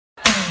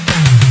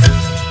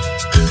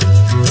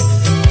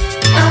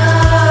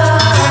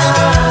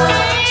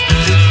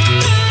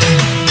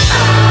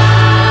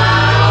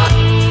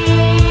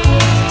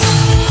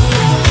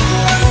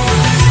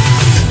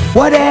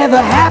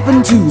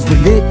into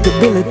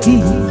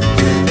predictability.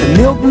 The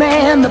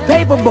milkman, the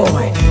paper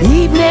boy,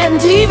 evening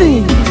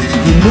TV.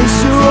 You miss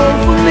your old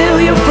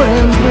familiar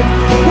friends, but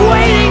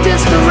waiting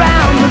just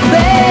around the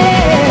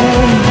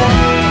bend.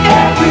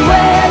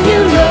 Everywhere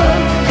you look,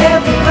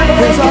 everywhere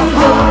there's a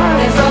heart,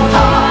 there's a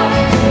heart,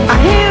 a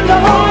hand to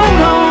hold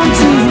on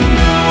to.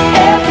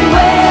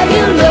 Everywhere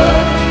you look,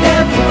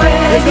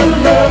 everywhere there's a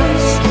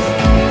looks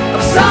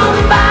of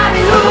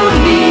somebody who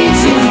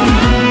needs you.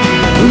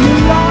 When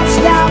you're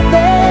lost out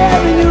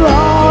there and you're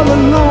all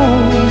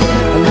alone,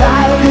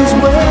 life is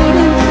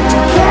waiting to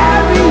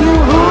carry you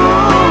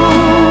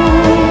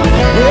home.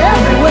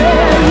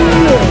 Everywhere you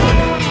look,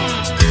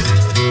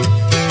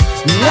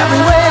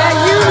 everywhere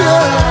you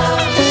look.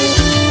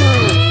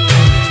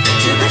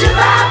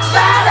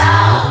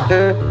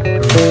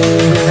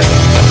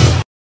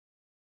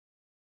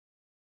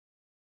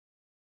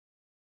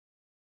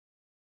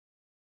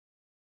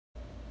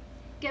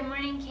 Good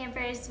morning,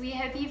 campers. We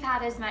hope you've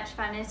had as much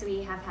fun as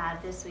we have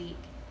had this week.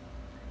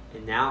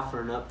 And now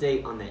for an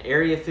update on the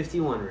Area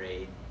 51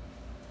 raid.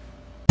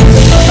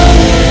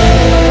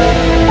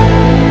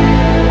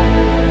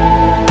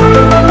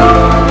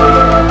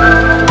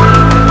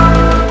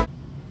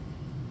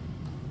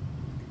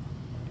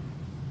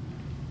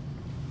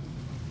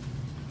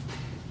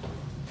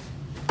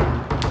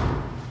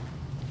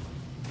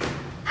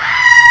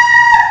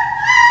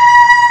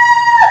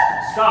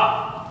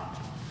 Stop!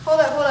 Hold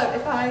up.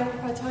 If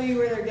I tell you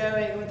where they're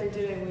going and what they're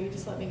doing, will you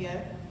just let me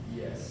go?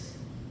 Yes.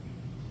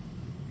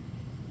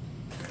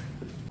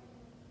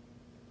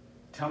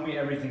 Tell me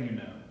everything you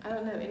know. I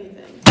don't know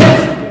anything.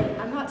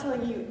 I'm not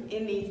telling you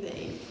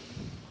anything.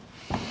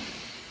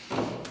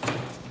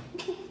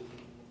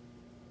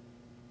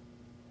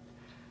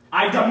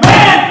 I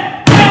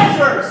demand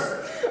answers!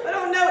 I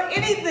don't know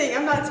anything.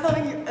 I'm not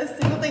telling you a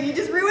single thing. You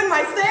just ruined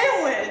my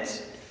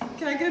sandwich.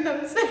 Can I get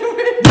another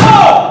sandwich?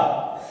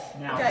 No!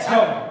 Now Okay,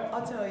 tell me.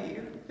 I'll tell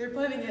you. They're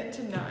planning it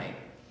tonight.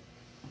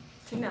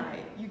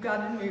 Tonight. You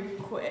gotta move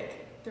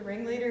quick. The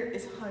ringleader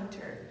is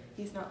Hunter.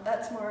 He's not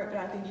that smart, but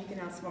I think you can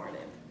outsmart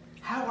him.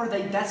 How are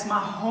they? That's my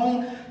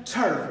home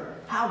turf.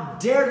 How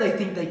dare they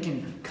think they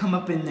can come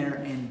up in there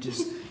and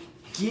just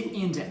get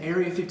into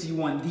Area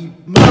 51, the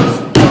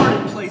most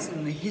guarded place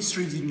in the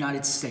history of the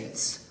United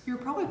States? You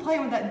were probably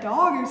playing with that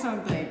dog or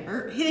something,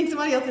 or hitting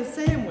somebody else's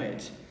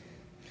sandwich.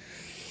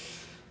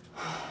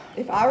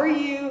 If I were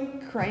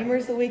you,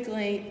 Kramer's the weak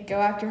link, go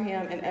after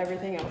him and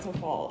everything else will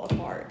fall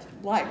apart.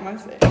 Like my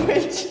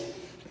sandwich.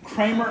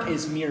 Kramer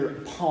is mere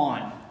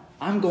pawn.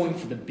 I'm going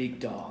for the big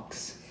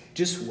dogs.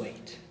 Just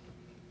wait.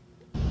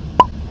 The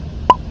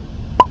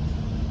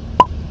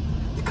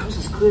coast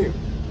is clear.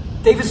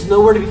 Davis is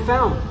nowhere to be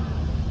found.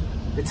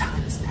 The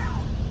time is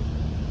now.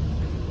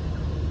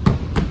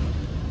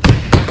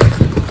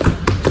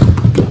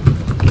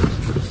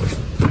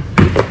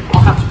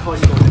 I'll have to call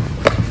you back.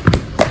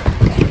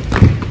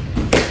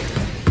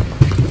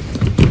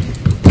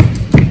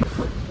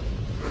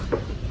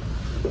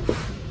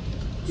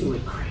 Do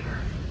it, Kramer.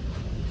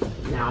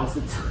 Now's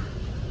the time.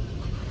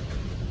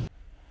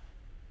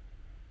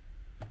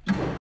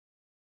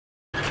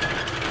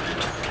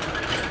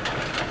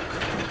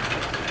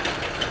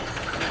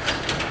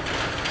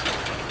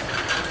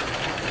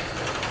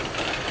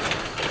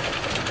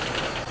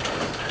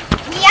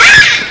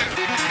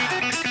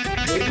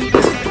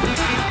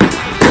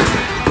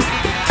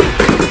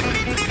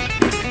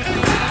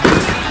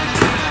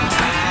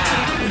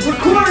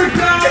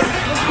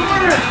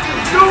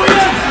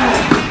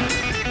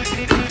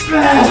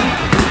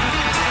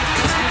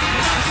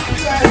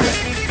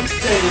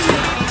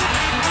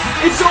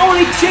 It's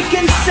only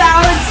chicken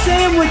salad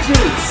sandwiches!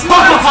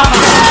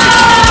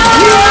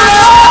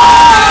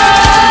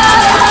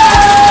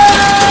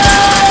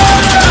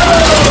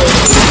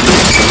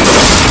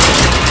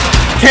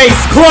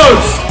 Case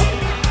closed!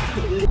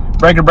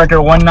 Breaker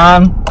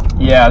 19.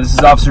 Yeah, this is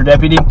Officer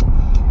Deputy.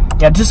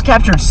 Yeah, just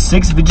captured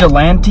 6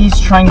 vigilantes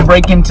trying to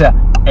break into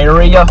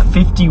Area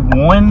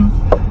 51,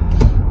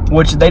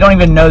 which they don't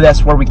even know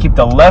that's where we keep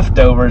the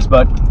leftovers,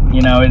 but,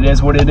 you know, it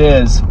is what it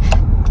is.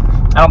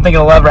 I don't think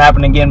it'll ever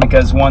happen again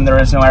because, one, there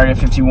is no Area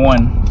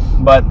 51,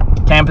 but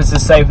campus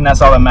is safe and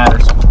that's all that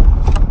matters.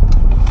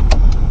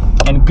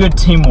 And good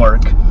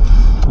teamwork.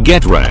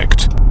 Get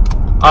wrecked.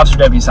 Officer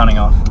Deputy signing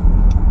off.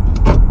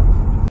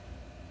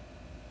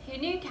 Who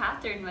knew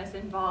Catherine was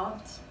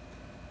involved?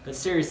 But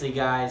seriously,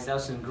 guys, that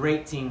was some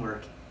great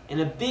teamwork. And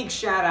a big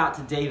shout out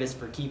to Davis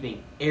for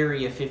keeping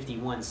Area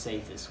 51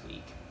 safe this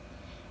week.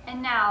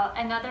 And now,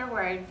 another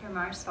word from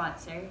our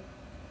sponsor.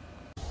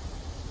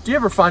 Do you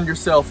ever find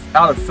yourself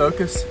out of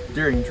focus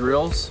during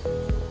drills?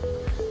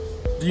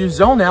 Do you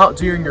zone out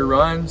during your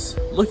runs,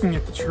 looking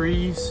at the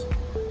trees,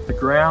 the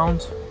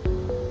ground?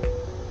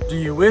 Do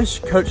you wish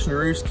Coach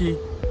Naruski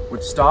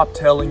would stop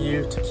telling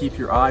you to keep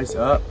your eyes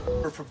up?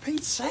 For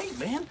Pete's sake,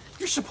 man,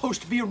 you're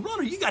supposed to be a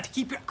runner. You got to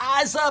keep your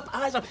eyes up,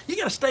 eyes up. You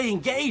got to stay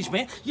engaged,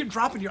 man. You're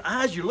dropping your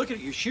eyes, you're looking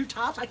at your shoe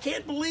tops. I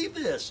can't believe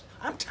this.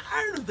 I'm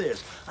tired of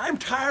this. I'm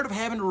tired of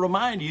having to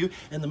remind you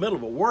in the middle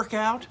of a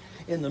workout,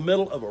 in the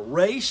middle of a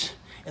race,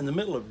 in the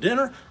middle of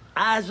dinner.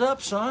 Eyes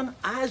up, son,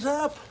 eyes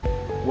up.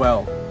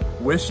 Well,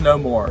 wish no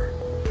more.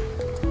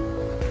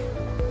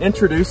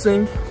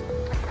 Introducing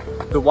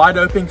the wide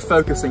open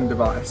focusing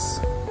device.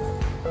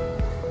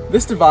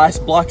 This device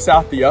blocks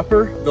out the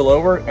upper, the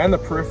lower, and the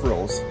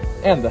peripherals,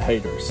 and the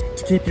haters,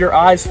 to keep your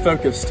eyes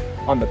focused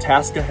on the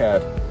task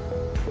ahead.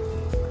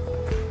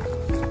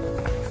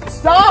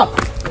 Stop!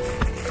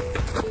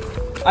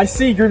 I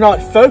see you're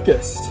not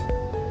focused.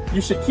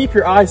 You should keep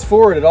your eyes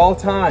forward at all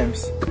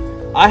times.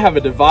 I have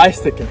a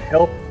device that can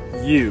help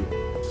you.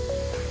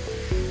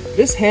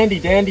 This handy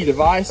dandy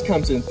device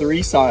comes in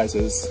 3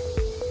 sizes: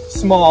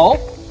 small,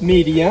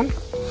 medium,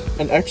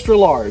 and extra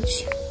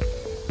large.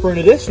 For an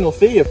additional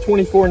fee of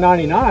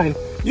 $24.99,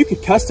 you could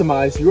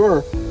customize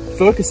your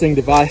focusing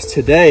device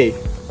today.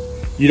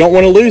 You don't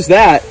want to lose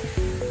that.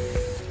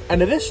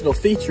 An additional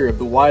feature of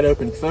the wide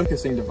open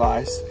focusing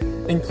device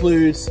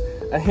includes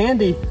a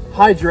handy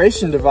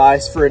hydration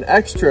device for an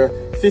extra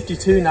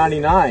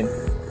 $52.99.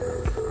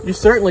 You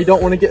certainly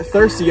don't want to get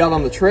thirsty out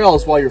on the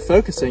trails while you're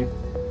focusing.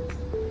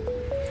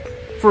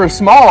 For a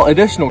small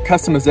additional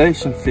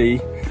customization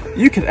fee,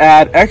 you could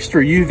add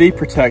extra UV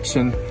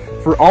protection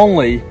for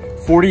only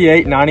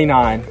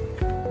 $48.99.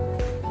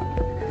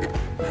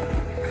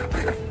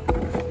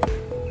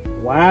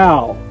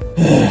 Wow.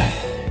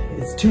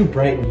 It's too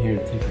bright in here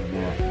to take a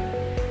nap.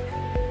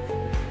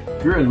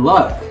 You're in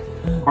luck.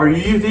 Our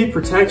UV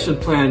protection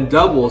plan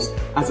doubles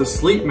as a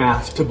sleep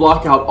mask to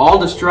block out all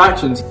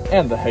distractions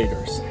and the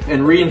haters,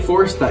 and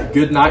reinforce that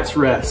good night's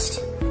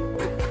rest.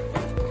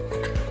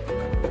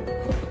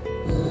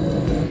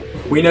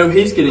 We know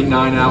he's getting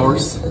 9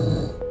 hours.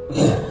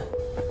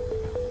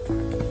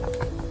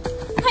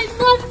 I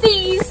love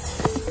these.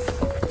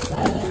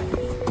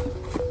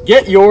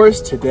 Get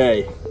yours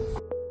today.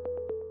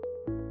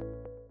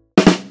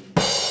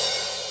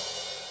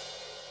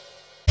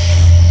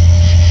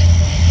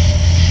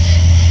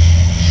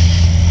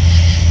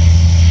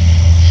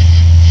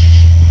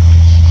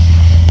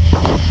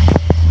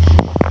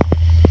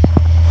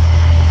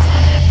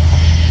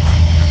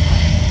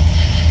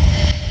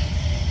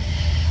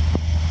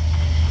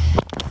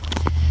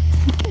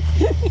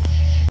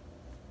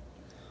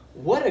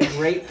 What a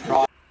great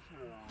product.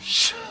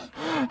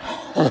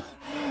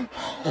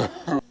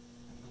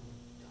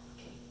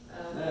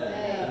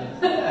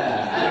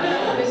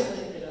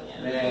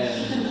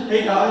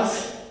 Hey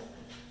guys.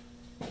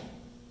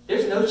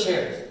 There's no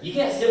chairs. You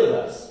can't sit with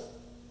us.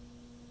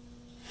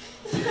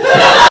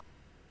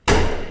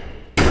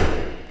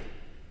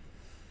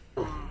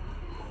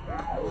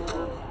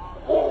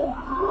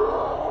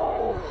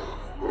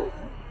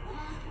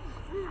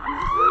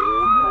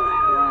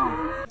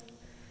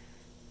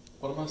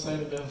 What am I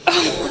saying again?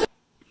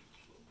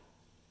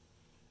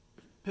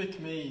 Pick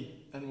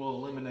me and we'll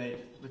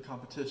eliminate the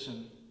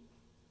competition.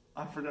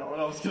 I forgot what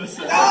I was gonna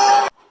say.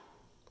 I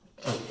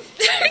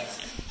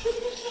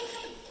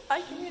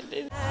can't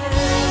do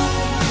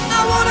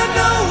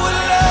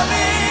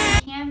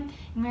that. Camp,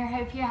 and we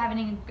hope you're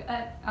having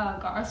a oh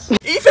gosh.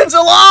 Ethan's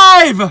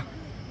alive!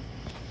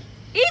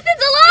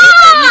 Ethan's alive!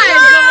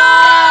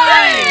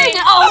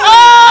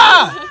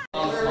 Oh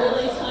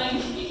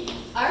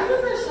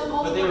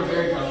But they were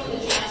very comfortable.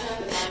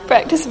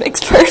 Practice makes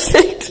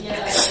perfect.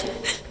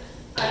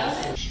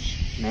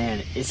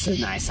 Man, it's so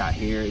nice out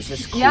here. It's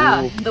just cool.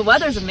 Yeah, the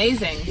weather's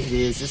amazing. It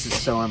is. This is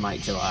so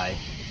unlike July.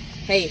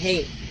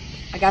 Hey,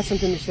 I got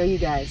something to show you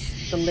guys.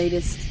 The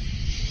latest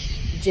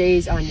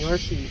J's on your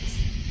feet.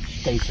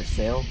 They for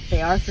sale?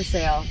 They are for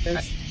sale.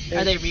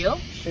 Are they real?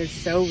 They're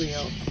so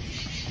real.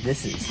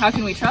 This is. How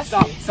can we trust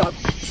you? Stop.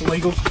 It's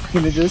illegal.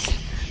 Images.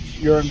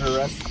 You're under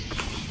arrest.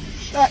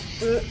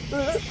 They're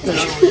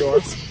not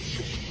yours.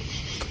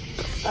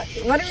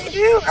 What do we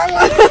do?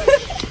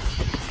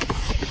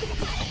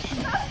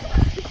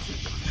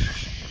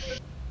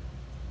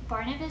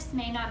 Barnabas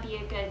may not be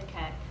a good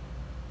cook.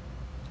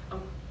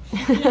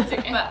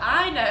 But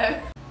I know.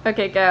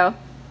 Okay, go.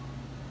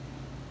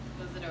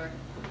 Close the door.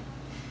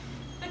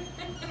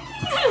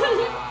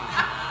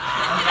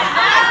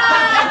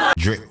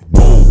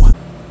 Boom.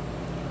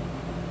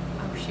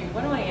 Oh shoot,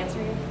 what am I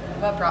answering?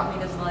 What brought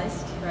me to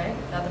Sliced, right?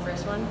 Is that the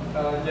first one?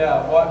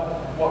 Yeah,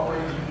 what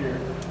brings you here?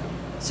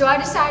 So I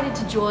decided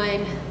to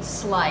join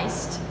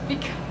Sliced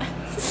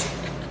because...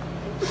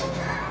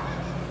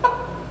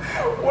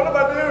 What am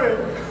I doing?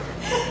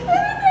 I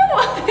don't know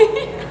why.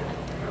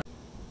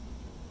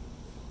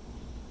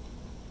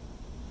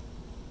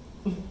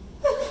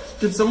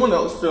 Did someone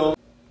else film?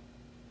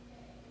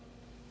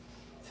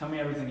 Tell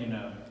me everything you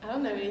know. I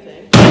don't know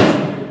anything.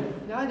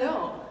 No, I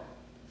don't.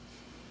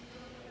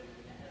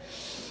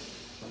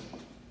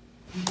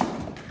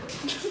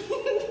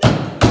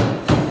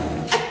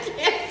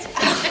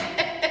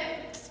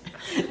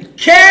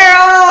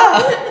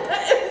 Kara!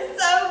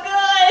 It's so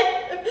good!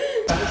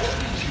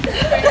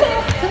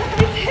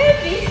 It's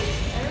heavy. I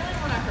really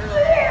want to hurl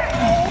it.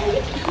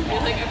 I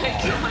feel like I might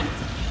get one.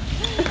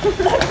 I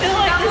feel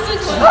like this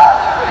is one.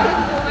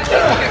 I think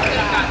I could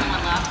have gotten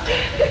one last time.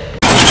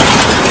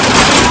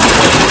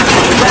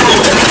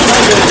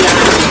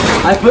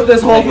 I put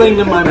this whole thing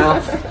in my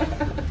mouth.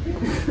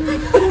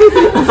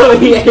 Oh,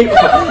 he ate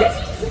one.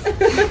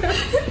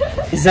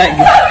 Is that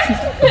good?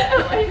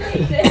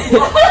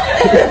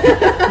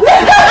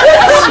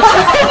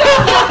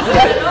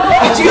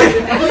 Did you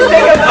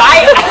take a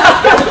bite?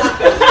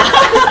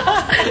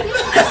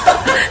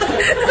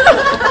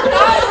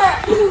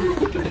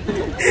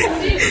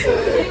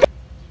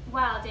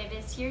 Wow,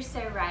 Davis, you're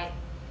so right.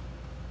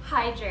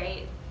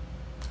 Hydrate.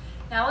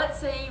 Now let's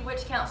see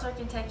which counselor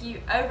can take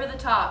you over the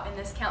top in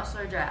this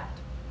counselor draft.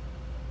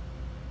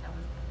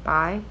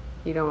 Bye?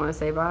 You don't want to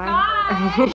say bye? Bye!